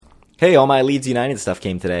Hey, all my Leeds United stuff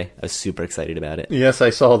came today. I was super excited about it. Yes, I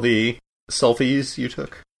saw the selfies you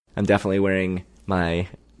took. I'm definitely wearing my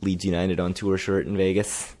Leeds United on tour shirt in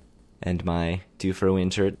Vegas and my Due for a Win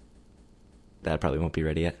shirt. That probably won't be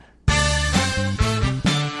ready yet.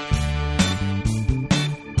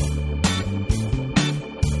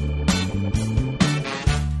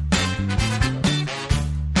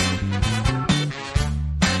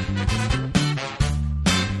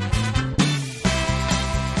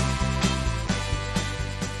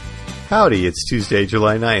 Howdy, it's Tuesday,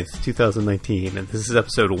 July 9th, 2019, and this is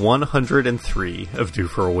episode 103 of Due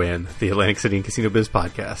for a Win, the Atlantic City and Casino Biz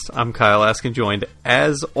podcast. I'm Kyle Askin, joined,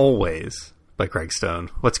 as always, by Craig Stone.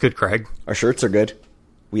 What's good, Craig? Our shirts are good.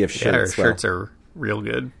 We have shirts. Yeah, our shirts are real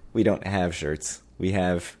good. We don't have shirts. We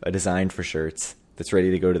have a design for shirts that's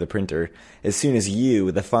ready to go to the printer as soon as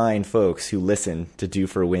you, the fine folks who listen to Due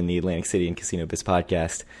for a Win, the Atlantic City and Casino Biz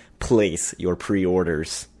podcast, place your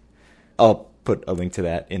pre-orders. I'll put a link to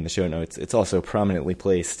that in the show notes. It's also prominently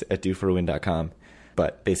placed at dueforawin.com.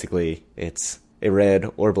 But basically, it's a red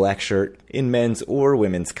or black shirt in men's or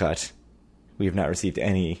women's cut. We have not received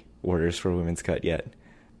any orders for women's cut yet.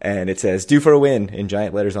 And it says Due for a Win in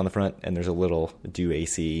giant letters on the front, and there's a little Due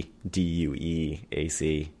AC,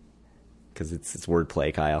 D-U-E-A-C, because it's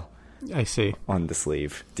wordplay, Kyle. I see. On the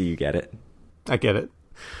sleeve. Do you get it? I get it.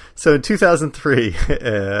 So in 2003,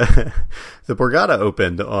 the Borgata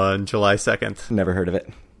opened on July 2nd. Never heard of it.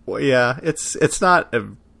 Well, yeah, it's not a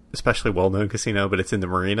especially well-known casino, but it's in the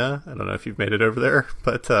marina. I don't know if you've made it over there,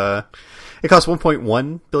 but it cost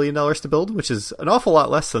 $1.1 billion to build, which is an awful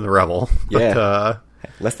lot less than the Revel. Yeah, but,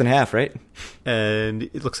 less than half, right? And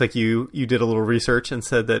it looks like you did a little research and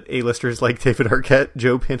said that A-listers like David Arquette,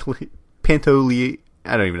 Joe Pantoliano,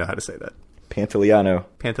 I don't even know how to say that.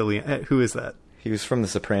 Pantoliano. Who is that? He was from The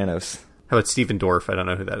Sopranos. How about Stephen Dorff? I don't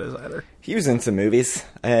know who that is either. He was in some movies.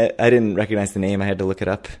 I didn't recognize the name. I had to look it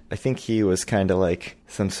up. I think he was kind of like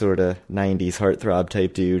some sort of 90s heartthrob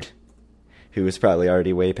type dude who was probably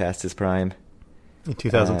already way past his prime. In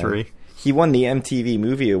 2003. He won the MTV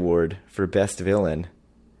Movie Award for Best Villain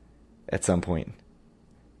at some point.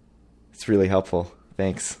 It's really helpful.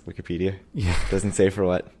 Thanks, Wikipedia. Yeah. Doesn't say for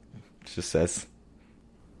what. It just says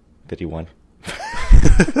that he won.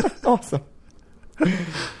 Awesome.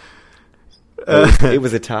 It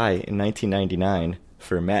was a tie in 1999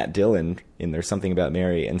 for Matt Dillon in There's Something About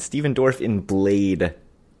Mary and Stephen Dorff in Blade.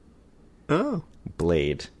 Oh.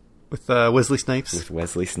 Blade. With Wesley Snipes? With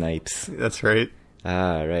Wesley Snipes. That's right.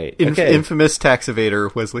 Ah, right. Okay. Infamous tax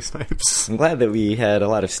evader Wesley Snipes. I'm glad that we had a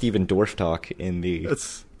lot of Stephen Dorff talk in the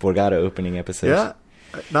Borgata opening episode.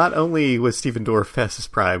 Yeah. Not only was Stephen Dorff past his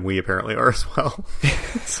prime, we apparently are as well.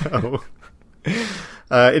 So,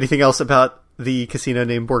 anything else about the casino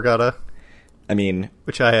named Borgata? I mean,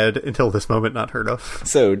 which I had until this moment not heard of.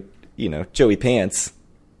 So, Joey Pants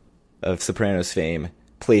of Sopranos fame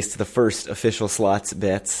placed the first official slots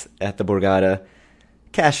bets at the Borgata,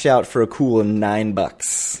 cashed out for a cool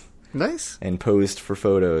 $9. Nice. And posed for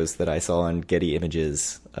photos that I saw on Getty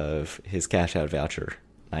Images of his cash out voucher,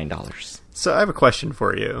 $9. So I have a question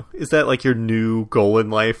for you. Is that like your new goal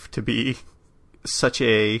in life, to be such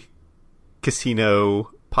a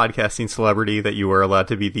casino podcasting celebrity that you are allowed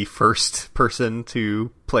to be the first person to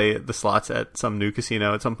play the slots at some new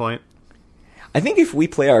casino at some point? I think if we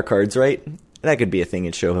play our cards right, that could be a thing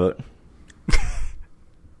at Showboat.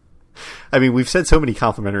 I mean, we've said so many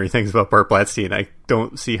complimentary things about Bart Blatstein, I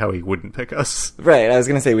don't see how he wouldn't pick us. Right, I was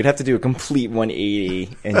going to say, we'd have to do a complete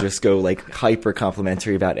 180 and just go, like, hyper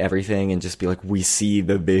complimentary about everything and just be like, we see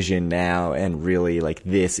the vision now, and really, like,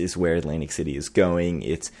 this is where Atlantic City is going.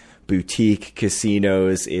 It's boutique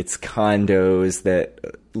casinos, it's condos that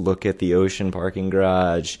look at the ocean parking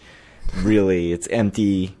garage. Really, it's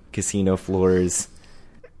empty casino floors.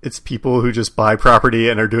 It's people who just buy property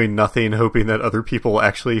and are doing nothing, hoping that other people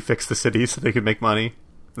actually fix the city so they can make money.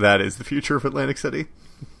 That is the future of Atlantic City.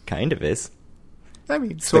 Kind of is. I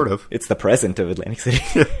mean, sort of. It's the present of Atlantic City.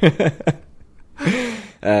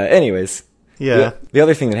 Anyways. Yeah. The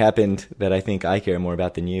other thing that happened that I think I care more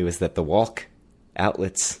about than you is that the Walk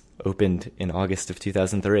outlets opened in August of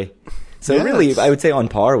 2003. So really, I would say on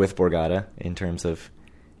par with Borgata in terms of,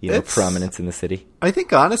 prominence in the city. I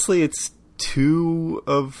think, honestly, it's two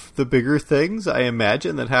of the bigger things I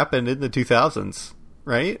imagine that happened in the 2000s,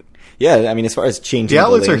 right? Yeah, I mean, as far as changing the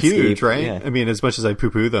outlets the are huge, right? Yeah. I mean, as much as I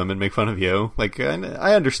poo-poo them and make fun of you, like,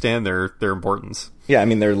 I understand their importance. Yeah, I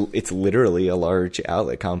mean, it's literally a large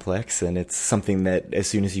outlet complex, and it's something that as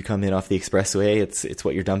soon as you come in off the expressway, it's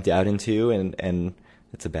what you're dumped out into, and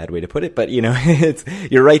it's a bad way to put it, but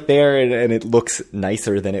you're right there, and it looks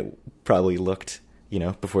nicer than it probably looked,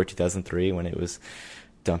 before 2003 when it was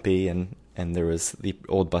dumpy, and there was the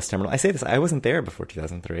old bus terminal. I say this, I wasn't there before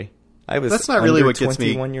 2003. I was That's not really what gets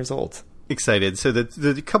me 21 years old. Excited. So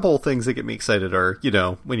the couple of things that get me excited are,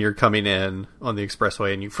 when you're coming in on the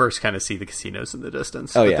expressway and you first kind of see the casinos in the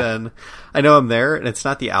distance. Oh, but yeah. then I know I'm there, and it's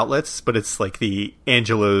not the outlets, but it's like the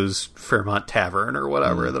Angelo's Fairmont Tavern or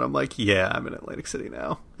whatever that I'm like, yeah, I'm in Atlantic City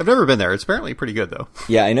now. I've never been there. It's apparently pretty good, though.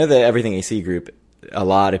 Yeah, I know the Everything AC group, a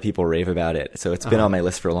lot of people rave about it, so it's been on my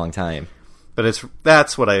list for a long time. But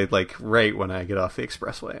that's what I like right when I get off the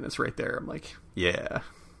expressway, and it's right there. I'm like, yeah,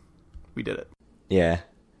 we did it. Yeah.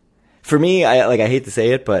 For me, I hate to say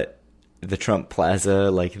it, but the Trump Plaza,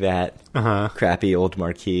 like that crappy old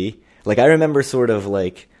marquee. Like, I remember sort of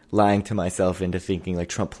like lying to myself into thinking like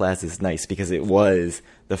Trump Plaza is nice because it was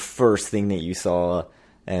the first thing that you saw,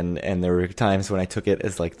 and there were times when I took it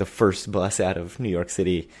as like the first bus out of New York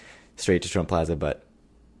City straight to Trump Plaza. But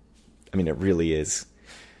I mean, it really is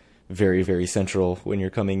very, very central when you're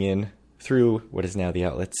coming in through what is now the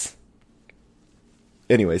outlets.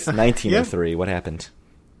 Anyways, 1903, What happened?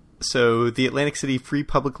 So, the Atlantic City Free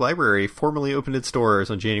Public Library formally opened its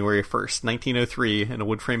doors on January 1st, 1903, in a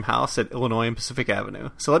wood frame house at Illinois and Pacific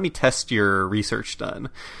Avenue. So, let me test your research done.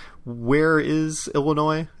 Where is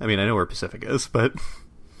Illinois? I mean, I know where Pacific is, but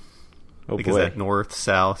is that north,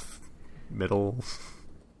 south, middle?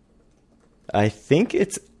 I think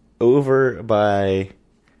it's over by,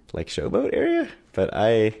 like, Showboat area, but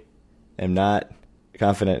I am not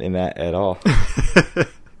confident in that at all.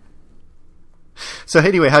 So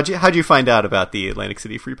anyway, how'd you find out about the Atlantic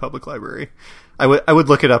City Free Public Library? I would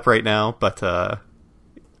look it up right now, but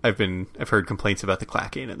I've heard complaints about the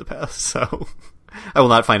clacking in the past, so I will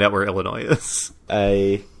not find out where Illinois is.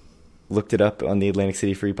 I looked it up on the Atlantic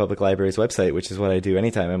City Free Public Library's website, which is what I do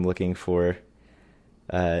anytime I'm looking for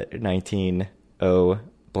 190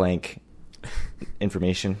 blank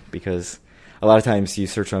information, because a lot of times you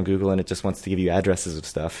search on Google and it just wants to give you addresses of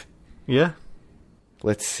stuff. Yeah.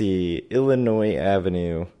 Let's see, Illinois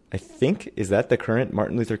Avenue. I think, is that the current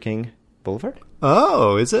Martin Luther King Boulevard?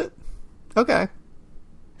 Oh, is it? Okay.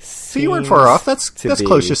 So you weren't far off. That's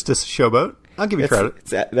closest to Showboat. I'll give you credit.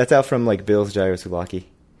 That's out from like Bill's Gyro Souvlaki.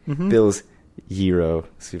 Mm-hmm. Bill's Gyro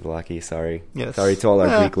Souvlaki, sorry. Yes. Sorry to all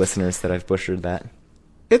our Greek listeners that I've butchered that.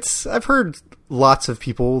 I've heard lots of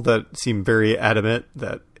people that seem very adamant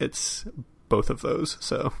that it's both of those.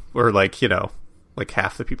 So, or like, like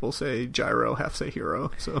half the people say gyro, half say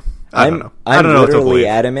hero. So I don't know. I don't know. I'm literally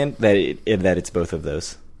adamant that it's both of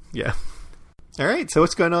those. Yeah. All right. So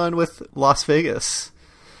what's going on with Las Vegas?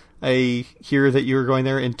 I hear that you're going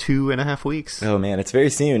there in 2.5 weeks. Oh man, it's very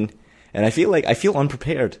soon, and I feel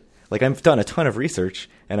unprepared. Like, I've done a ton of research,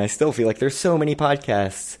 and I still feel like there's so many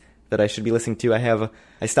podcasts that I should be listening to.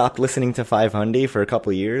 I stopped listening to 500 for a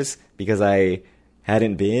couple of years because I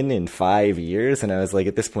hadn't been in 5 years, and I was like,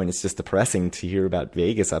 at this point, it's just depressing to hear about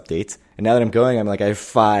Vegas updates. And now that I'm going, I'm like, I have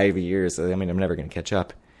 5 years. I mean, I'm never going to catch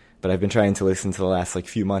up. But I've been trying to listen to the last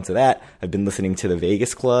few months of that. I've been listening to the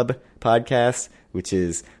Vegas Club podcast, which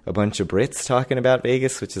is a bunch of Brits talking about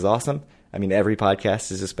Vegas, which is awesome. I mean, every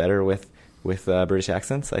podcast is just better with British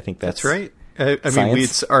accents. I think that's right. I mean,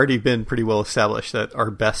 it's already been pretty well established that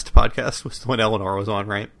our best podcast was the one Eleanor was on,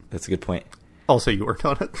 right? That's a good point. Also, you weren't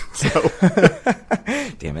on it, so...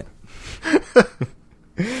 Damn it.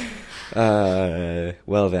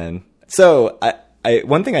 Well then. So,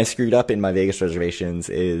 one thing I screwed up in my Vegas reservations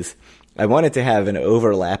is I wanted to have an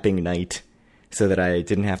overlapping night so that I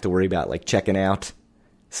didn't have to worry about, checking out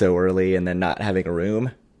so early and then not having a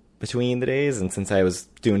room between the days. And since I was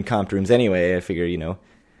doing comped rooms anyway, I figured,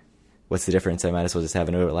 what's the difference? I might as well just have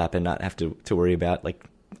an overlap and not have to worry about,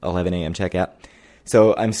 11 a.m. checkout.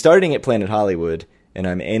 So I'm starting at Planet Hollywood, and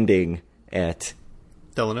I'm ending at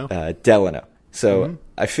Delano. So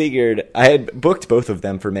I figured I had booked both of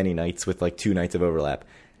them for many nights with 2 nights of overlap.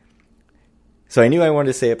 So I knew I wanted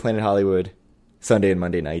to stay at Planet Hollywood Sunday and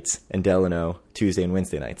Monday nights, and Delano Tuesday and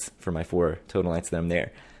Wednesday nights for my 4 total nights that I'm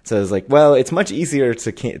there. So I was like, well, it's much easier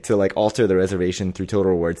to alter the reservation through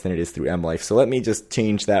Total Rewards than it is through M Life. So let me just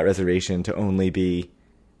change that reservation to only be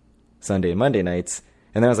Sunday and Monday nights.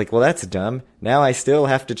 And then I was like, well, that's dumb. Now I still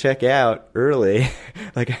have to check out early.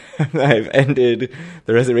 I've ended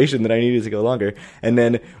the reservation that I needed to go longer. And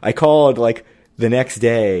then I called, the next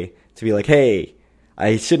day to be like, hey,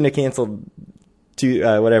 I shouldn't have canceled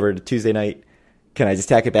Tuesday night. Can I just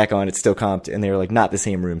tack it back on? It's still comped. And they were like, not the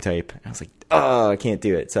same room type. And I was like, oh, I can't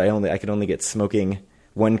do it. So I could only get smoking,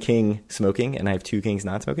 1 king smoking, and I have 2 kings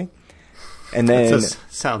not smoking. And then... That does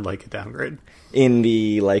sound like a downgrade. In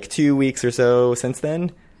the 2 weeks or so since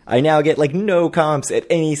then, I now get no comps at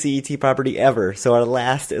any CET property ever. So our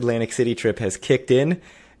last Atlantic City trip has kicked in,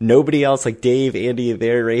 Nobody else, like Dave, Andy,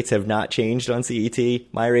 their rates have not changed on CET.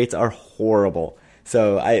 My rates are horrible.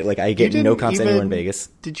 So I get no comps anywhere in Vegas.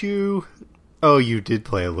 Did you? Oh, you did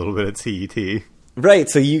play a little bit at CET. Right,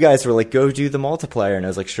 so you guys were like, go do the multiplier, and I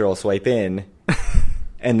was like, sure, I'll swipe in.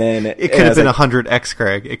 And then it could have been 100x,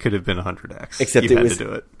 Craig. It could have been 100x. Except it was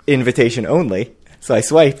invitation only. So I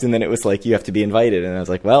swiped, and then it was like, you have to be invited. And I was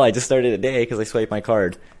like, well, I just started a day because I swiped my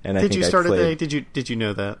card. And did you start a day? Did you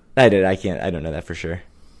know that? I did. I don't know that for sure.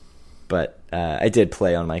 But I did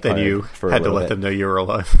play on my card. Then you for had to let them know you were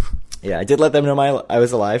alive. Yeah, I did let them know I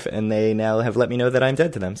was alive, and they now have let me know that I'm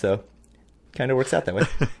dead to them. So kind of works out that way.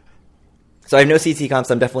 So I have no CT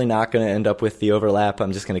comps. I'm definitely not going to end up with the overlap.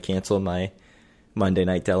 I'm just going to cancel my Monday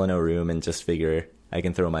night Delano room and just figure I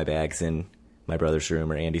can throw my bags in my brother's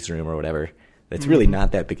room or Andy's room or whatever. It's really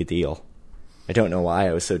not that big a deal. I don't know why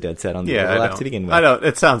I was so dead set on the overlap to begin with. I don't.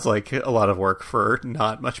 It sounds like a lot of work for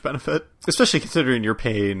not much benefit, especially considering you're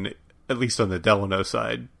paying, at least on the Delano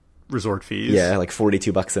side, resort fees. Yeah, like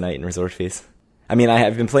 $42 a night in resort fees. I mean, I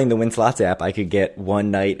have been playing the Win Slots app. I could get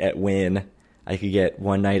one night at Win. I could get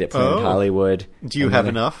one night at Planet Hollywood. Do you have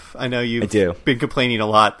enough? I know you've been complaining a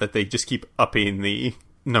lot that they just keep upping the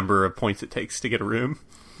number of points it takes to get a room.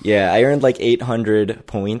 Yeah, I earned like 800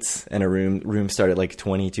 points, and a room started like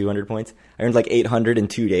 2,200 points. I earned like 800 in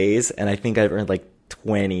 2 days, and I think I've earned like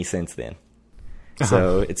 20 since then.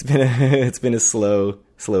 So it's been a slow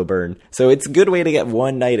burn. So it's a good way to get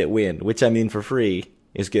one night at Win, which I mean for free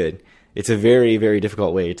is good. It's a very, very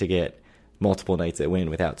difficult way to get multiple nights at Win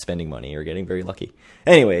without spending money or getting very lucky.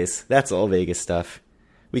 Anyways, that's all Vegas stuff.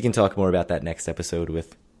 We can talk more about that next episode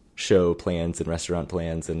with show plans and restaurant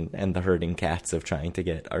plans and the herding cats of trying to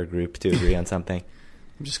get our group to agree on something.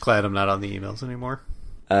 I'm just glad I'm not on the emails anymore.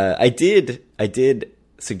 I did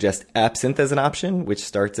suggest Absinthe as an option, which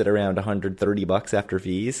starts at around $130 after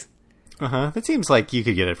fees. That seems like you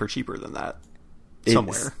could get it for cheaper than that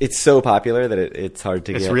somewhere. It's so popular that it's hard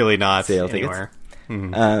to get. It's really not sale anywhere.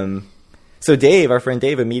 Mm-hmm. So Dave, our friend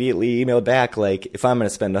Dave, immediately emailed back like, if I'm going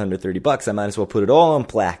to spend $130, I might as well put it all on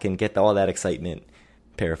black and get all that excitement.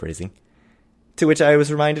 Paraphrasing. To which I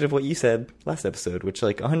was reminded of what you said last episode, which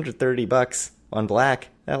like $130 on black,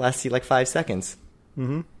 that lasts you like 5 seconds.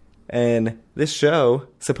 Mm-hmm. And this show,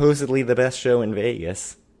 supposedly the best show in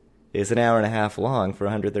Vegas, is an hour and a half long for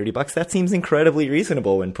 $130. That seems incredibly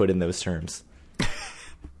reasonable when put in those terms.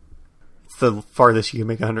 It's the farthest you can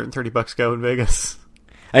make $130 go in Vegas.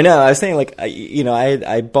 I know. I was saying, like,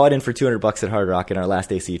 I bought in for $200 at Hard Rock in our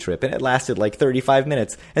last AC trip, and it lasted like 35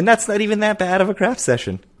 minutes, and that's not even that bad of a craft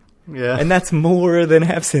session. Yeah, and that's more than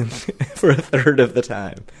Absinthe for a third of the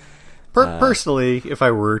time. Personally, if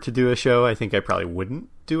I were to do a show, I think I probably wouldn't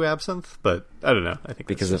do Absinthe, but I don't know. I think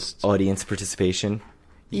because of audience participation.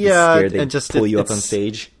 Yeah, and just pull you up on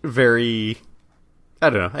stage. Very, I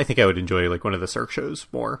don't know. I think I would enjoy like one of the Cirque shows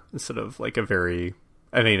more instead of like a very.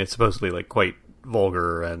 I mean, it's supposedly like quite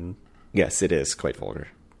vulgar and yes, it is quite vulgar.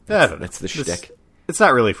 I don't know. That's the shtick. It's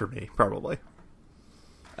not really for me, probably.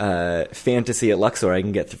 Fantasy at Luxor, I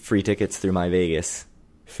can get free tickets through My Vegas.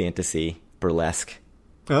 Fantasy Burlesque.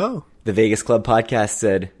 Oh, the Vegas Club podcast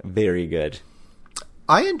said very good.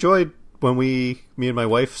 I enjoyed when me and my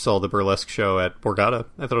wife saw the burlesque show at Borgata.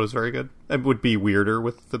 I thought it was very good. It would be weirder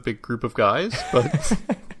with the big group of guys, but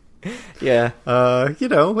yeah.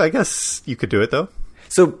 I guess you could do it though.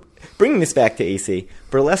 So, bringing this back to AC,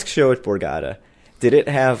 burlesque show at Borgata, did it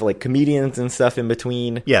have like comedians and stuff in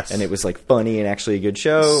between? Yes. And it was like funny and actually a good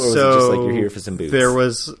show? Or was it just like you're here for some boobs? There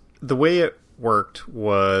was, the way it worked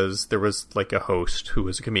was there was like a host who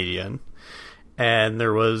was a comedian, and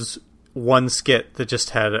there was one skit that just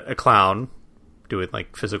had a clown doing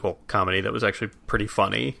like physical comedy that was actually pretty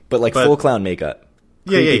funny. But full clown makeup.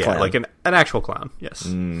 Yeah, clown. Like an actual clown, yes.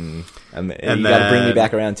 And you got to bring me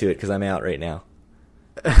back around to it because I'm out right now.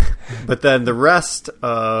 But then the rest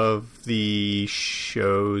of the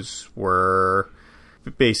shows were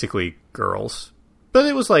basically girls. But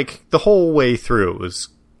it was like the whole way through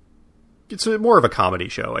it's more of a comedy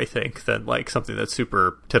show, I think, than like something that's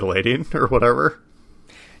super titillating or whatever.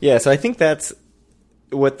 Yeah, so I think that's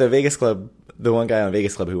what the Vegas Club, the one guy on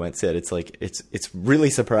Vegas Club who went said. It's like it's really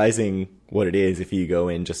surprising what it is if you go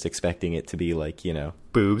in just expecting it to be like,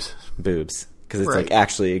 boobs. Because it's like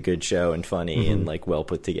actually a good show and funny and like well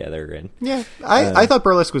put together. And yeah, I thought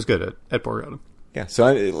burlesque was good at Borgata. Yeah, so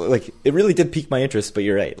it really did pique my interest. But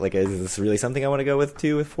you're right. Like, is this really something I want to go with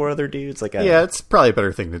too with 4 other dudes? Like, it's probably a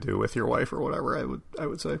better thing to do with your wife or whatever. I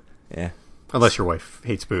would say. Yeah. Unless your wife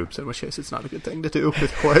hates boobs, in which case it's not a good thing to do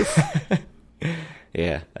with your wife.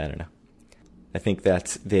 Yeah, I don't know. I think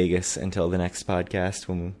that's Vegas until the next podcast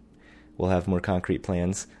when we'll have more concrete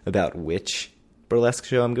plans about which burlesque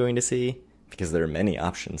show I'm going to see, because there are many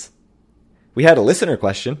options. We had a listener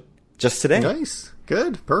question just today. Nice.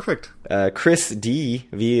 Good. Perfect. Chris D,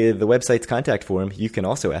 via the website's contact form, you can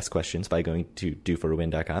also ask questions by going to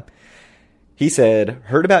doforawin.com. He said,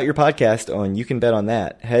 heard about your podcast on You Can Bet on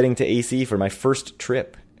That. Heading to AC for my first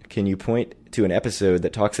trip. Can you point to an episode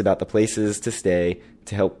that talks about the places to stay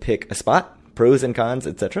to help pick a spot, pros and cons,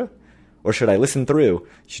 etc.? Or should I listen through? You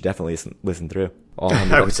should definitely listen through.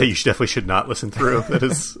 I would say you definitely should not listen through. That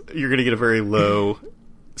is, you're going to get a very low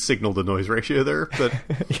signal to noise ratio there. But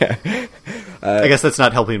yeah, I guess that's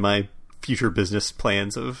not helping my future business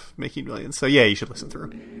plans of making millions. So yeah, you should listen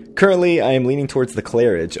through. Currently, I am leaning towards the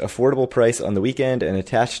Claridge, affordable price on the weekend and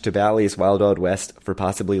attached to Bally's Wild Wild West for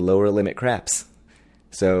possibly lower limit craps.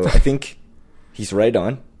 So I think he's right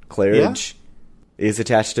on. Claridge is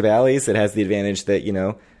attached to Bally's. It has the advantage that, you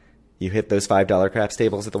know, you hit those $5 craps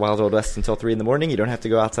tables at the Wild Wild West until 3 in the morning. You don't have to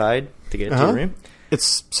go outside to get into your room.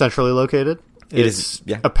 It's centrally located. It's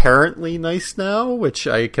apparently nice now, which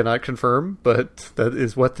I cannot confirm, but that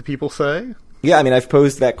is what the people say. Yeah, I mean, I've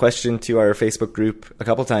posed that question to our Facebook group a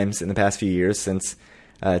couple times in the past few years since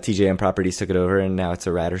TJM Properties took it over, and now it's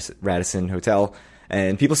a Radisson hotel,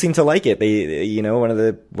 and people seem to like it. They, you know, one of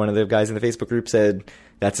the guys in the Facebook group said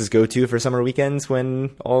that's his go-to for summer weekends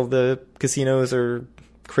when all the casinos are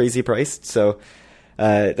crazy priced. So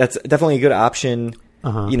that's definitely a good option.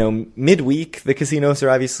 You know, midweek the casinos are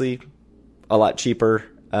obviously a lot cheaper.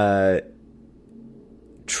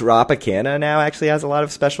 Tropicana now actually has a lot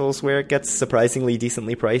of specials where it gets surprisingly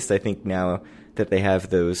decently priced. I think now that they have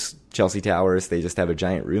those Chelsea Towers, they just have a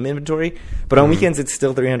giant room inventory. But on weekends, it's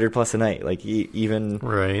still $300 plus a night, like even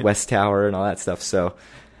West Tower and all that stuff. So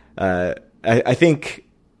I think,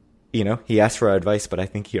 you know, he asked for our advice, but I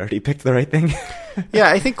think he already picked the right thing. Yeah,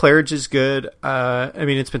 I think Claridge is good. I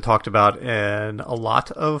mean, it's been talked about in a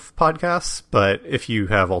lot of podcasts, but if you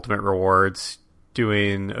have Ultimate Rewards,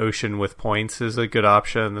 doing Ocean with points is a good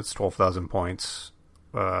option. That's 12,000 points.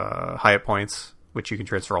 Hyatt points, which you can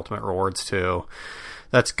transfer Ultimate Rewards to.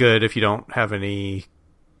 That's good if you don't have any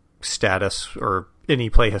status or any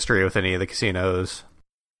play history with any of the casinos.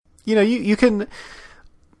 You know, you can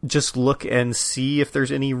just look and see if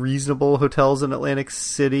there's any reasonable hotels in Atlantic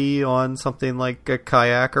City on something like a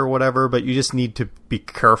Kayak or whatever, but you just need to be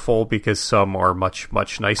careful because some are much,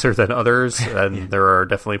 much nicer than others, and there are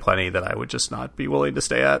definitely plenty that I would just not be willing to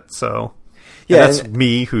stay at. So yeah, that's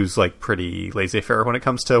me, who's like pretty laissez-faire when it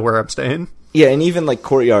comes to where I'm staying. Yeah, and even like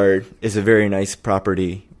Courtyard is a very nice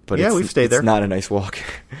property, but we've stayed there. It's not a nice walk.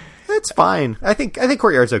 It's fine. I think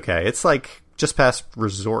Courtyard's okay. It's like just past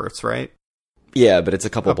Resorts, right? Yeah, but it's a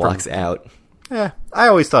couple blocks out. Yeah, I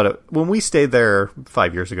always thought when we stayed there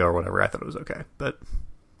 5 years ago or whatever, I thought it was okay. But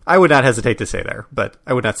I would not hesitate to stay there, but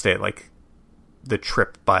I would not stay at like the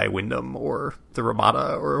Trip by Wyndham or the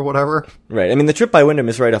Ramada or whatever. Right. I mean, the Trip by Wyndham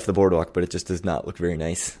is right off the boardwalk, but it just does not look very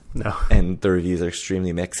nice. No. And the reviews are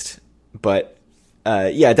extremely mixed. But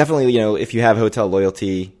yeah, definitely, you know, if you have hotel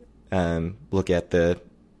loyalty, look at the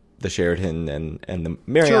Sheraton and the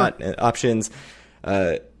Marriott options.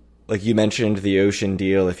 Like you mentioned, the Ocean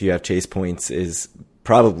deal, if you have Chase points, is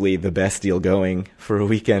probably the best deal going for a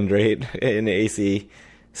weekend rate in AC.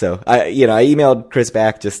 So I emailed Chris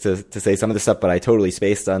back just to say some of the stuff, but I totally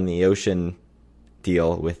spaced on the Ocean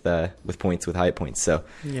deal with points, with Hyatt points. So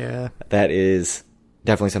yeah, that is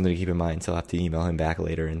definitely something to keep in mind. So I'll have to email him back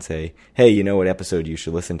later and say, hey, you know what episode you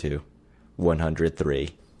should listen to? 103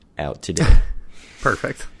 out today.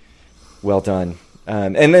 Perfect. Well done.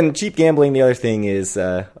 And then cheap gambling, the other thing is,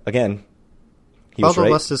 again, he was right. Wild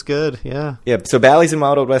Wild West is good, yeah. Yeah, so Bally's and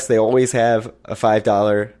Wild Wild West, they always have a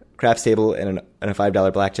 $5 craps table and a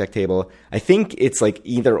 $5 blackjack table. I think it's like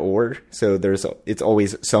either or, so it's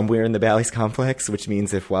always somewhere in the Bally's complex, which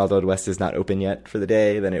means if Wild Wild West is not open yet for the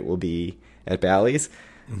day, then it will be at Bally's.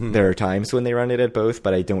 Mm-hmm. There are times when they run it at both,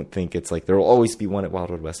 but I don't think it's like there will always be one at Wild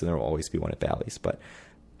Wild West and there will always be one at Bally's. But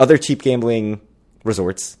other cheap gambling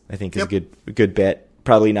resorts, I think, is a good bet.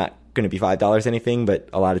 Probably not going to be $5 anything, but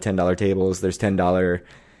a lot of $10 tables. There's $10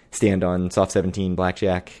 stand on soft 17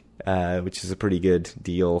 blackjack, which is a pretty good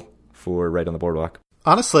deal for right on the boardwalk.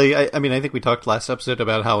 Honestly, I mean, I think we talked last episode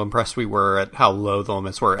about how impressed we were at how low the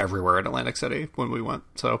limits were everywhere in Atlantic City when we went.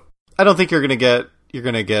 So I don't think you're going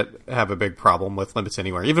to have a big problem with limits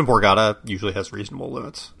anywhere. Even Borgata usually has reasonable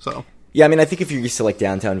limits. So yeah, I mean, I think if you're used to like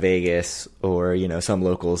downtown Vegas or, you know, some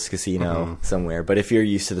locals casino somewhere, but if you're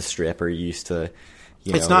used to the Strip or you're used to,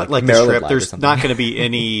 you know, it's not like the Strip. There's not going to be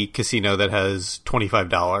any casino that has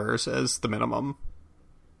 $25 as the minimum.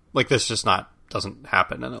 Like this just doesn't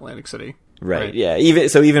happen in Atlantic City. Right. Yeah.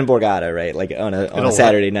 Even Borgata, right? Like on a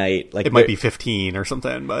Saturday night, like it might be 15 or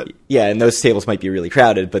something, but yeah, and those tables might be really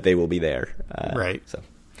crowded, but they will be there. Right. So,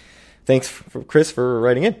 thanks, Chris, for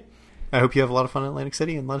writing in. I hope you have a lot of fun in Atlantic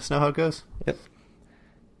City, and let us know how it goes. Yep.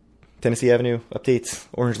 Tennessee Avenue updates,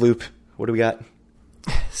 Orange Loop. What do we got?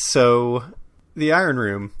 So, the Iron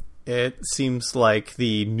Room. It seems like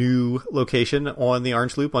the new location on the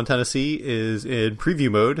Orange Loop on Tennessee is in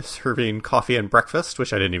preview mode, serving coffee and breakfast,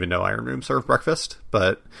 which I didn't even know Iron Room served breakfast,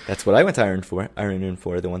 but... That's what I went to Iron Room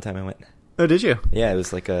for the one time I went. Oh, did you? Yeah, it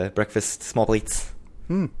was like a breakfast, small plates.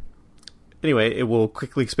 Anyway, it will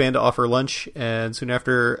quickly expand to offer lunch, and soon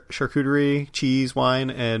after, charcuterie, cheese,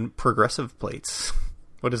 wine, and progressive plates.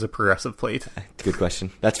 What is a progressive plate? Good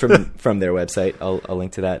question. That's from their website. I'll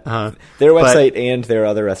link to that. Their website and their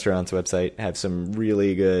other restaurants' website have some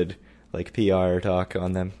really good like PR talk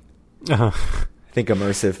on them. I think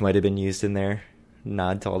immersive might have been used in there.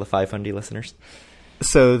 Nod to all the 500 listeners.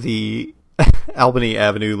 So the Albany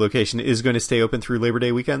Avenue location is going to stay open through Labor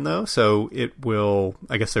Day weekend, though. So it will.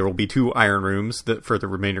 I guess there will be 2 Iron Rooms that for the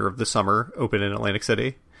remainder of the summer open in Atlantic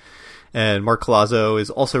City. And Mark Colazzo is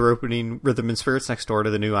also opening Rhythm and Spirits next door to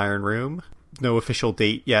the new Iron Room. No official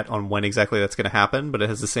date yet on when exactly that's going to happen, but it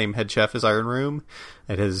has the same head chef as Iron Room.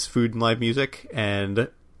 It has food and live music, and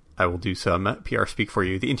I will do some PR speak for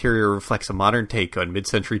you. The interior reflects a modern take on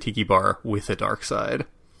mid-century tiki bar with a dark side.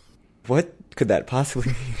 What could that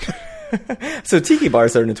possibly mean? So tiki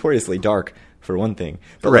bars are notoriously dark, for one thing.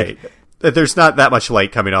 But right. There's not that much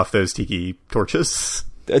light coming off those tiki torches.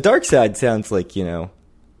 A dark side sounds like,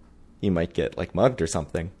 you might get like mugged or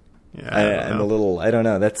something. Yeah, I don't know. I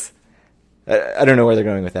don't know where they're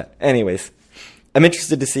going with that. Anyways, I'm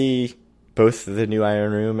interested to see both the new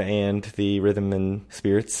Iron Room and the Rhythm and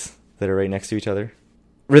Spirits that are right next to each other.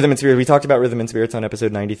 Rhythm and Spirits. We talked about Rhythm and Spirits on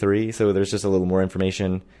episode 93, so there's just a little more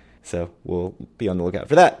information. So we'll be on the lookout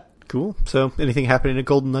for that. Cool. So anything happening at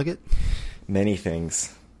Golden Nugget? Many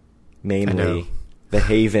things. Mainly, the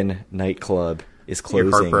Haven nightclub is closing.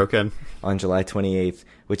 You're heartbroken. On July 28th,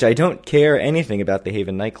 which I don't care anything about the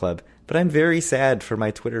Haven nightclub, but I'm very sad for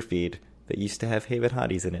my Twitter feed that used to have Haven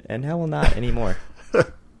hotties in it, and now will not anymore.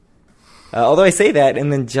 Although I say that,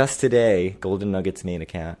 and then just today, Golden Nugget's main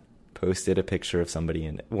account posted a picture of somebody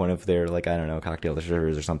in one of their, cocktail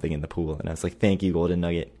servers or something in the pool, and I was like, thank you, Golden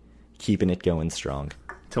Nugget, keeping it going strong.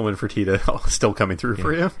 Tillman Fertitta still coming through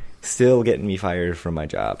for you. Still getting me fired from my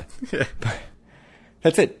job.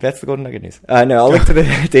 That's it. That's the Golden Nugget news. No, I'll link to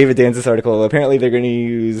the David Danzis article. Apparently, they're going to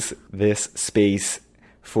use this space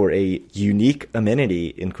for a unique amenity,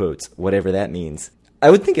 in quotes, whatever that means. I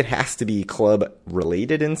would think it has to be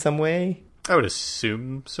club-related in some way. I would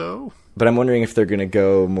assume so. But I'm wondering if they're going to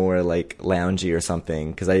go more like loungy or something,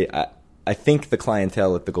 because I think the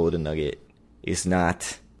clientele at the Golden Nugget is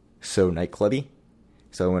not so nightclubby.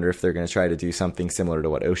 So I wonder if they're going to try to do something similar to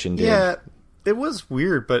what Ocean did. Yeah. It was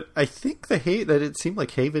weird, but I think that it seemed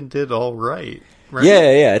like Haven did all right.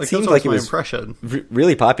 Yeah. It seemed like it was impression.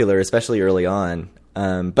 Really popular, especially early on.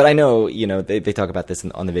 But I know, they talk about this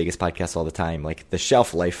on the Vegas podcast all the time. Like the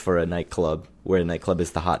shelf life for a nightclub, where a nightclub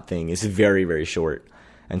is the hot thing, is very, very short.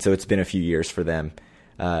 And so it's been a few years for them.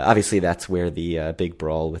 Obviously, that's where the big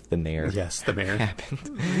brawl with the mayor. Yes, the mayor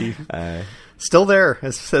happened. Still there.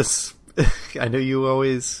 As I know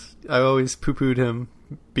I always poo-pooed him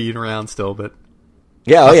being around still, but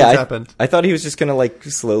happened. I thought he was just gonna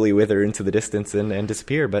slowly wither into the distance and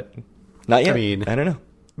disappear, but not yet. I don't know.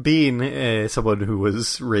 Being someone who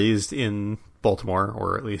was raised in Baltimore,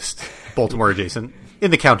 or at least Baltimore adjacent,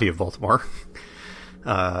 in the county of Baltimore,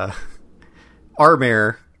 our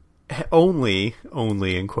mayor only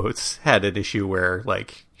in quotes had an issue where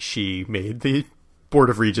she made the Board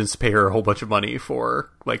of Regents pay her a whole bunch of money for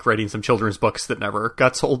writing some children's books that never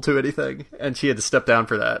got sold to anything, and she had to step down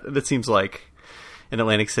for that. And it seems like in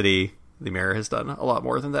Atlantic City, the mayor has done a lot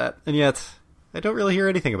more than that, and yet I don't really hear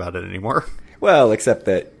anything about it anymore. Well, except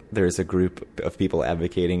that there's a group of people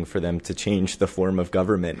advocating for them to change the form of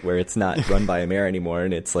government where it's not run by a mayor anymore,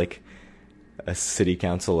 and it's like a city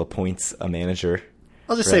council appoints a manager.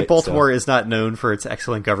 I'll just say Baltimore is not known for its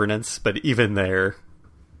excellent governance, but even there,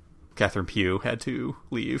 Catherine Pugh had to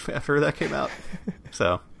leave after that came out.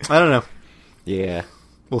 So, I don't know. Yeah.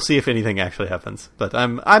 We'll see if anything actually happens. But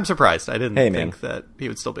I'm surprised. I didn't think that he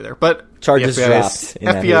would still be there. But charges dropped in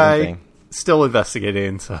FBI still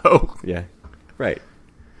investigating, so... Yeah. Right.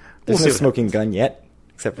 There's no smoking gun yet,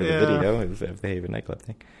 except for the video of the Haven nightclub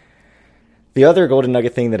thing. The other Golden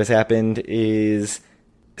Nugget thing that has happened is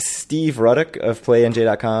Steve Ruddock of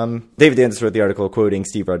PlayNJ.com. David Danzis wrote the article quoting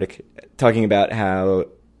Steve Ruddock, talking about how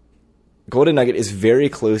Golden Nugget is very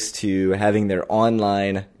close to having their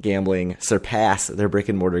online gambling surpass their brick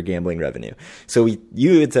and mortar gambling revenue. So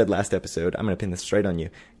you had said last episode, I'm going to pin this right on you.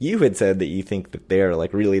 You had said that you think that they are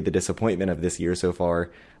like really the disappointment of this year so far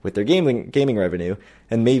with their gaming revenue.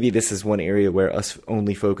 And maybe this is one area where us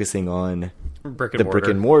only focusing on brick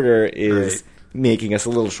and mortar is making us a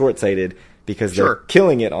little short-sighted because they're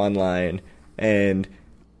killing it online. And,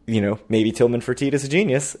 maybe Tillman Fertitta's a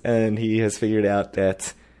genius and he has figured out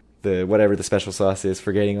that whatever the special sauce is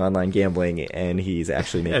for getting online gambling, and he's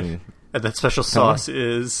actually making... And that special sauce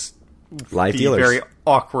is live dealers. Very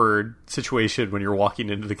awkward situation when you're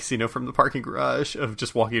walking into the casino from the parking garage of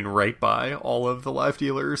just walking right by all of the live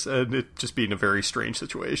dealers and it just being a very strange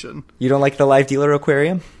situation. You don't like the live dealer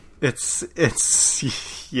aquarium? It's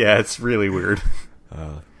really weird.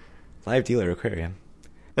 Live dealer aquarium.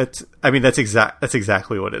 That's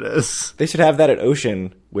exactly what it is. They should have that at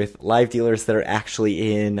Ocean with live dealers that are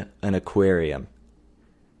actually in an aquarium,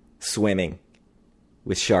 swimming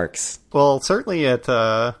with sharks. Well, certainly at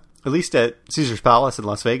least at Caesar's Palace in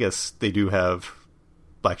Las Vegas, they do have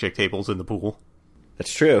blackjack tables in the pool.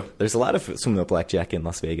 That's true. There's a lot of swimming with blackjack in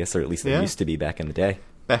Las Vegas, or at least there used to be back in the day.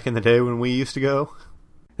 Back in the day when we used to go.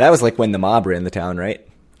 That was like when the mob ran the town, right?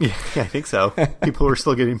 Yeah, I think so. People were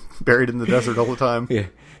still getting buried in the desert all the time. Yeah.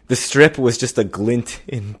 The Strip was just a glint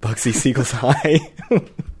in Bugsy Siegel's eye.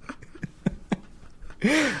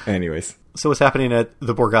 Anyways. So what's happening at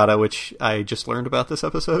the Borgata, which I just learned about this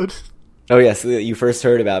episode? Oh, yes. You first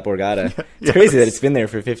heard about Borgata. It's crazy that it's been there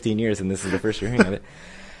for 15 years, and this is the first you're hearing of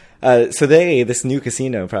it. So this new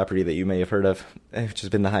casino property that you may have heard of, which has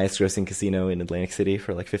been the highest grossing casino in Atlantic City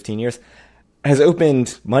for like 15 years, has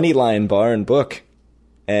opened Moneyline Bar and Book.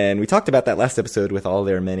 And we talked about that last episode with all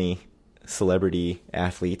their many celebrity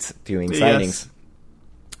athletes doing signings.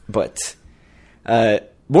 But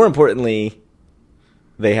more importantly,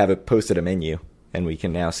 they have posted a menu, and we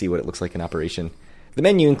can now see what it looks like in operation. The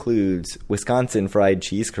menu includes Wisconsin fried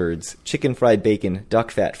cheese curds, chicken fried bacon,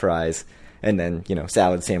 duck fat fries, and then,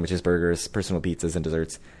 salad, sandwiches, burgers, personal pizzas, and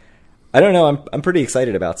desserts. I don't know. I'm pretty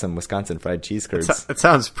excited about some Wisconsin fried cheese curds. It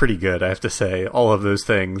sounds pretty good, I have to say. All of those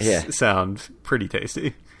things sound pretty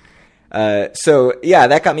tasty. So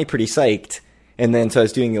that got me pretty psyched. And then so I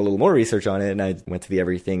was doing a little more research on it, and I went to the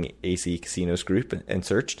Everything AC Casinos group and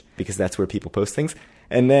searched, because that's where people post things.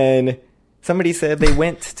 And then somebody said they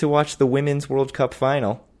went to watch the Women's World Cup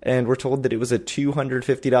final and were told that it was a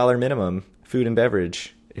 $250 minimum food and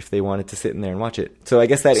beverage if they wanted to sit in there and watch it. So I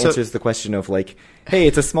guess that answers the question of like, hey,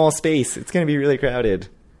 it's a small space. It's going to be really crowded.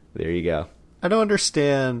 There you go. I don't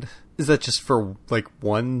understand. Is that just for like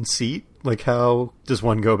one seat? Like how does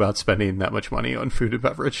one go about spending that much money on food and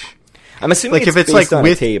beverage? I'm assuming if it's based on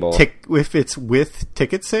a table. If it's with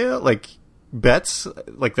ticket sale, like bets,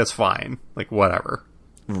 like that's fine. Like whatever.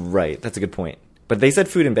 Right. That's a good point. But they said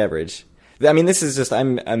food and beverage. I mean, this is just,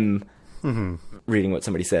 I'm reading what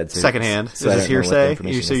somebody said. Secondhand. Is this hearsay?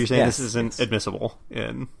 So you're saying this isn't admissible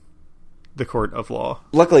in the court of law?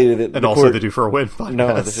 Luckily, the also court, the Do for a Win podcast.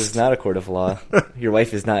 No, this is not a court of law. Your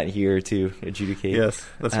wife is not here to adjudicate. Yes,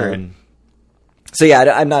 that's right. So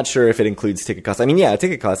I'm not sure if it includes ticket costs. I mean,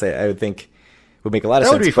 ticket costs I would think would make a lot of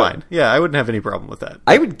sense. That would be fine. Yeah, I wouldn't have any problem with that.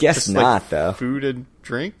 I would guess just not, though. Food and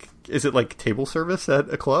drink? Is it like table service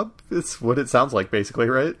at a club? It's what it sounds like, basically,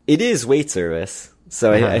 right? It is wait service.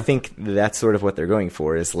 So I think that's sort of what they're going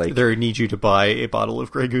for. Is like they need you to buy a bottle of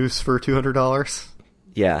Grey Goose for $200.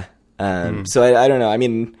 Yeah. So I don't know. I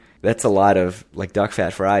mean, that's a lot of like duck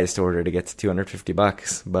fat fries to order to get to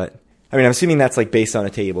 $250. But I mean, I'm assuming that's like based on a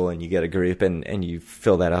table, and you get a group, and you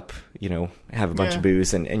fill that up. Have a bunch of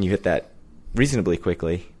booze, and you hit that reasonably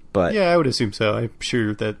quickly. But yeah, I would assume so. I'm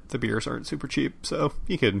sure that the beers aren't super cheap, so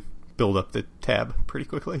you could build up the tab pretty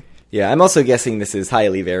quickly. Yeah, I'm also guessing this is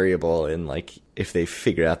highly variable in like if they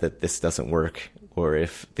figure out that this doesn't work, or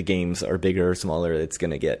if the games are bigger or smaller, it's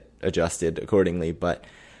going to get adjusted accordingly. But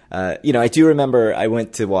I do remember I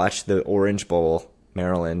went to watch the Orange Bowl,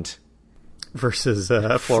 Maryland versus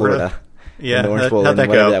Florida. Yeah, the Orange Bowl how'd that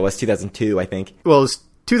whatever go? That was 2002, I think. Well, it was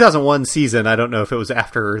 2001 season. I don't know if it was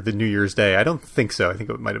after the New Year's Day. I don't think so. I think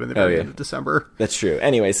it might have been the very end of December. That's true.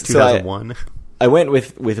 Anyways, 2001. So I went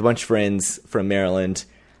with a bunch of friends from Maryland,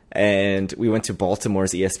 and we went to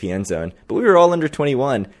Baltimore's ESPN Zone. But we were all under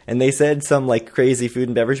 21, and they said some like crazy food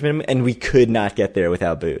and beverage minimum, and we could not get there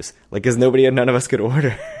without booze. Like, because none of us could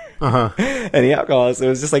order any alcohol. So it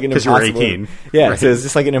was just like an impossible. Because you were 18. Yeah, right. So it was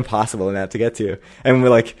just like an impossible amount to get to. And we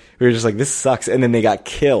were just like, this sucks. And then they got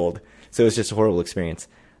killed. So it was just a horrible experience.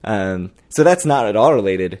 So that's not at all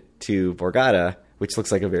related to Borgata, which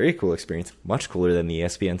looks like a very cool experience. Much cooler than the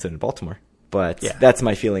ESPN Zone in Baltimore. But Yeah. that's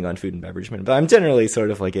my feeling on food and beverage minimum. But I'm generally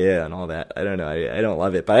sort of like, yeah, and all that. I don't know. I don't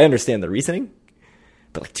love it, but I understand the reasoning.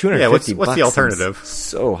 But like 250 what's the bucks alternative? seems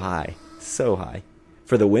so high. So high.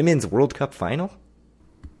 For the Women's World Cup final?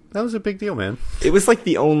 That was a big deal, man. It was like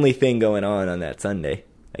the only thing going on that Sunday,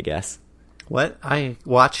 I guess. What? I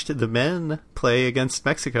watched the men play against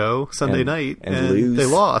Mexico Sunday night, and lose. they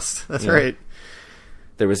lost. That's Yeah. right.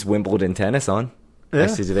 There was Wimbledon tennis on. Yeah.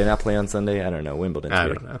 Actually, do they not play on Sunday? I don't know. Wimbledon's I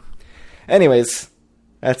weird. don't know. Anyways,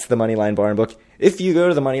 that's the Moneyline Barn Book. If you go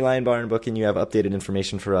to the Moneyline Barn Book and you have updated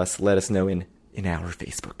information for us, let us know in our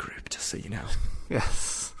Facebook group, just so you know.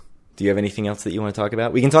 Yes. Do you have anything else that you want to talk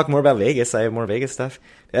about? We can talk more about Vegas. I have more Vegas stuff.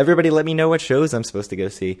 Everybody let me know what shows I'm supposed to go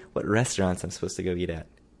see, what restaurants I'm supposed to go eat at.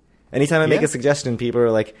 Anytime I make Yeah. a suggestion, people are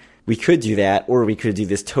like, we could do that, or we could do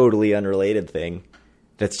this totally unrelated thing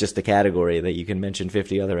that's just a category that you can mention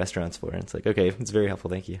 50 other restaurants for. And it's like, okay, it's very helpful.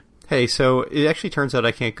 Thank you. Hey, so it actually turns out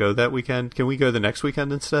I can't go that weekend. Can we go the next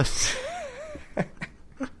weekend instead?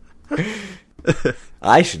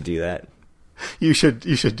 I should do that. You should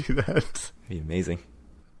do that. It'd be amazing.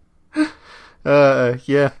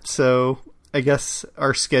 Yeah, so I guess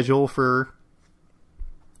our schedule for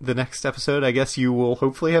the next episode, I guess you will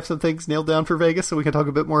hopefully have some things nailed down for Vegas so we can talk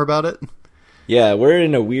a bit more about it. Yeah,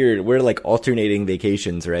 we're like alternating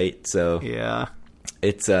vacations, right? So Yeah.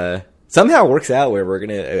 it's somehow works out where we're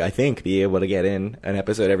gonna, I think, be able to get in an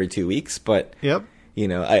episode every 2 weeks. But Yep. you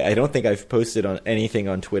know, I don't think I've posted on anything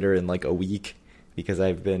on Twitter in like a week because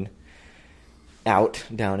I've been out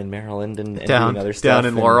down in Maryland and doing other stuff. Down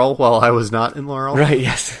in Laurel while I was not in Laurel. Right,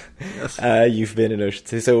 yes. Yes. You've been in Ocean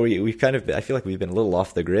City. So we've kind of, I feel like we've been a little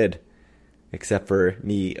off the grid, except for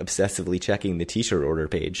me obsessively checking the t-shirt order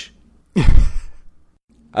page.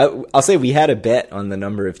 I'll say we had a bet on the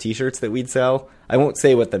number of t-shirts that we'd sell. I won't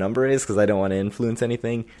say what the number is because I don't want to influence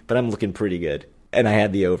anything, but I'm looking pretty good. And I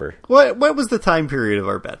had the over. What was the time period of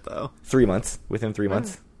our bet, though? 3 months. Within 3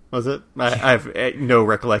 months. Was it? I have no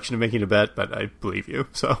recollection of making a bet, but I believe you,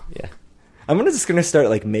 so. Yeah. I'm just going to start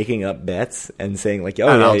like making up bets and saying like, oh,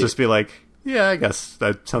 And yeah, I'll just be like, yeah, I guess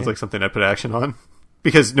that sounds like something I'd put action on.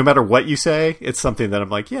 Because no matter what you say, it's something that I'm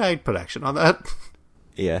like, yeah, I'd put action on that.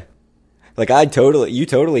 yeah. Like you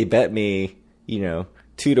totally bet me,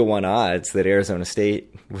 2-1 odds that Arizona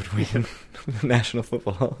State would win the national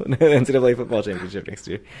football, NCAA football championship next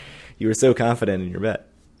year. You were so confident in your bet.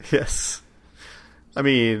 Yes. I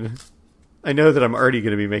mean, I know that I'm already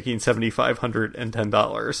going to be making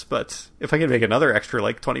 $7,510, but if I can make another extra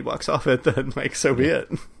like $20 off it, then like so be it.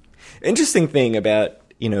 Interesting thing about,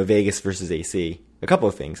 Vegas versus AC. A couple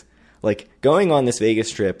of things. Like going on this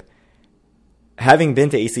Vegas trip, having been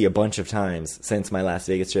to AC a bunch of times since my last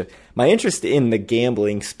Vegas trip, my interest in the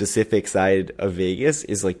gambling specific side of Vegas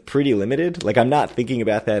is like pretty limited. Like I'm not thinking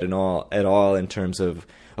about that at all in terms of,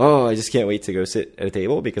 oh, I just can't wait to go sit at a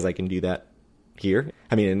table because I can do that here.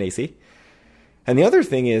 I mean, in AC. And the other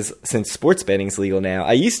thing is, since sports betting is legal now,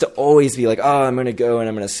 I used to always be like, oh, I'm going to go and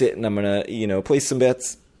I'm going to sit and I'm going to, place some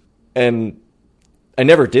bets. And I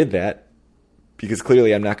never did that because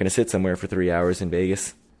clearly I'm not going to sit somewhere for 3 hours in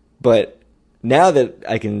Vegas. But now that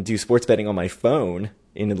I can do sports betting on my phone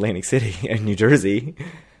in Atlantic City and New Jersey,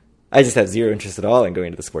 I just have zero interest at all in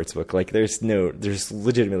going to the sportsbook. Like there's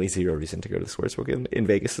legitimately zero reason to go to the sportsbook in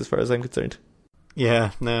Vegas as far as I'm concerned.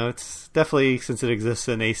 Yeah, no, it's definitely, since it exists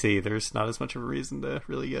in AC, there's not as much of a reason to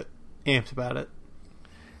really get amped about it.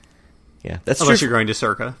 Yeah, that's Unless true. you're going to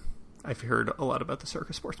Circa. I've heard a lot about the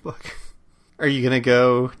Circa Sportsbook. Are you going to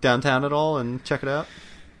go downtown at all and check it out?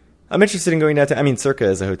 I'm interested in going downtown. I mean, Circa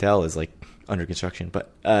as a hotel is like under construction,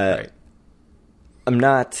 but Right. I'm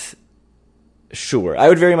not sure. I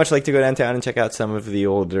would very much like to go downtown and check out some of the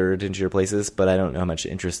older, dingier places, but I don't know how much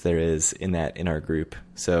interest there is in that in our group.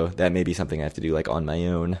 So that may be something I have to do like on my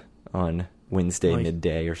own on Wednesday Like,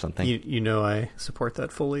 midday or something. You know I support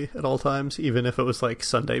that fully at all times, even if it was like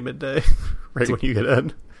Sunday midday, right when you get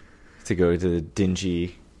in. To go to the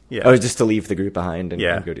dingy... Yeah. Oh, just to leave the group behind and,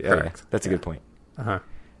 Yeah, and go to... correct. Okay, that's a good point. Uh-huh.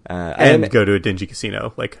 And go to a dingy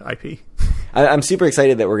casino like IP. I'm super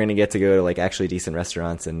excited that we're going to get to go to like actually decent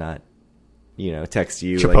restaurants and not, text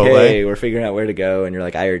you Chipotle. like, hey, we're figuring out where to go. And you're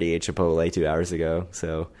like, I already ate Chipotle 2 hours ago.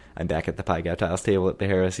 So I'm back at the Pi Gow Tiles table at the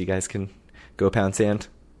Harris. You guys can go pound sand.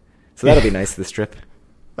 So that'll be nice this trip.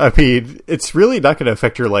 I mean, it's really not going to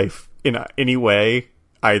affect your life in any way,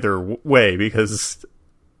 either way, because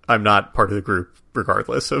I'm not part of the group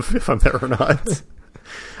regardless of if I'm there or not.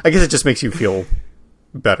 I guess it just makes you feel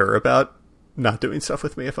better about not doing stuff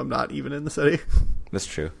with me if I'm not even in the city. That's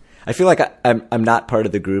true. I feel like I'm not part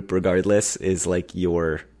of the group regardless is like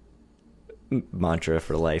your mantra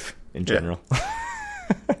for life in general.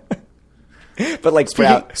 But like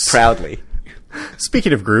proudly.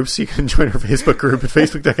 Speaking of groups, you can join our Facebook group at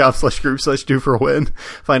facebook.com/group/DoForAWin.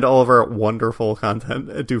 Find all of our wonderful content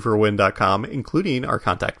at DoForAWin.com, including our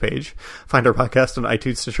contact page. Find our podcast on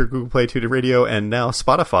iTunes, Stitcher, Google Play, TuneIn Radio, and now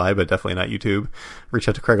Spotify, but definitely not YouTube. Reach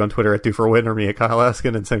out to Craig on Twitter at DoForAWin or me at Kyle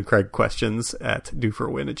Askin, and send Craig questions at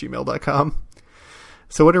DoForAWin@gmail.com.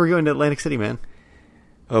 So when are we going to Atlantic City, man?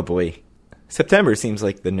 Oh boy. September seems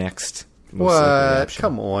like the next most likely What? option.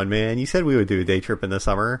 Come on, man. You said we would do a day trip in the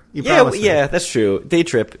summer. You Yeah, promised me. yeah, that's true. Day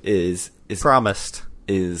trip is Promised.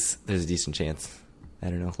 there's a decent chance. I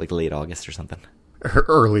don't know, like late August or something.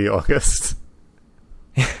 Early August.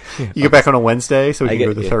 You get back on a Wednesday, so we I can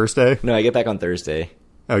go get- the yeah. Thursday. No, I get back on Thursday.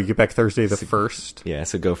 Oh, you get back Thursday the 1st? Yeah,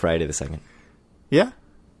 so go Friday the 2nd. Yeah.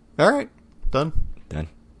 All right. Done. Done.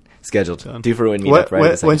 Scheduled. Done. Due for a win meetup Friday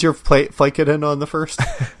the 2nd. When's your flight get in on the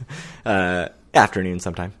 1st? Afternoon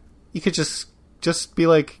sometime. You could just be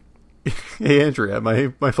like, hey, Andrea,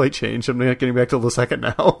 my flight changed. I'm not getting back till the 2nd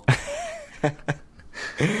now.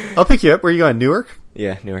 I'll pick you up. Where are you going? Newark?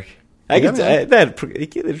 Yeah, Newark. Yeah, man. You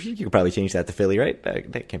could probably change that to Philly, right?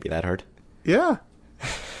 That can't be that hard. Yeah.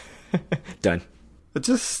 Done. But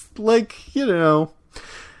just like, it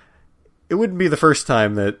wouldn't be the first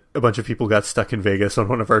time that a bunch of people got stuck in Vegas on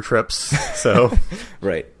one of our trips. So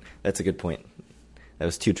Right. That's a good point. That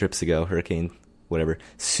was 2 trips ago. Hurricane, whatever.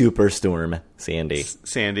 Superstorm Sandy.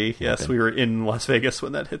 Sandy, yes, Okay. we were in Las Vegas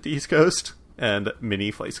when that hit the East Coast, and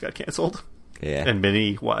many flights got canceled, Yeah. and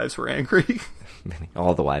many wives were angry.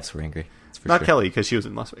 All the wives were angry. That's for Not sure. Kelly, because she was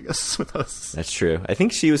in Las Vegas with us. That's true. I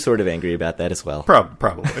think she was sort of angry about that as well.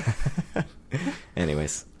 Probably.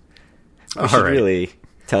 Anyways. We All should right. really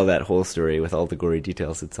tell that whole story with all the gory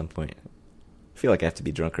details at some point. I feel like I have to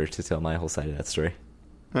be drunker to tell my whole side of that story.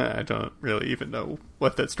 I don't really even know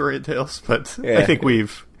what that story entails, but Yeah. I think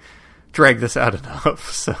we've dragged this out enough.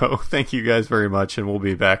 So thank you guys very much, and we'll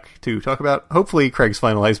be back to talk about, hopefully, Craig's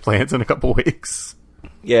finalized plans in a couple weeks.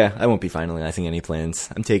 Yeah, I won't be finalizing any plans.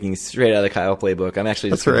 I'm taking straight out of the Kyle playbook. I'm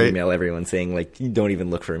actually just That's going to right. email everyone saying, like, you don't even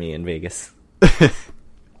look for me in Vegas.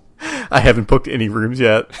 I haven't booked any rooms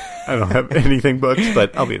yet. I don't have anything booked,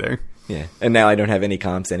 but I'll be there. Yeah. And now I don't have any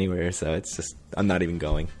comps anywhere, so it's just, I'm not even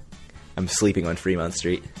going. I'm sleeping on Fremont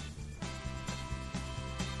Street.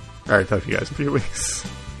 All right, talk to you guys in a few weeks.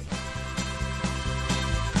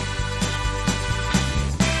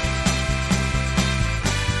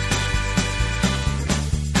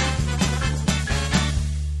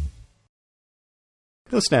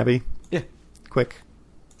 It was snappy, Yeah. quick,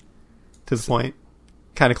 to the point,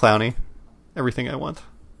 kind of clowny. Everything I want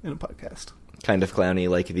in a podcast. Kind of clowny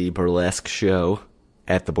like the burlesque show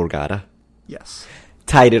at the Borgata. Yes.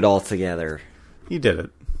 Tied it all together. You did it.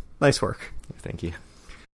 Nice work. Thank you.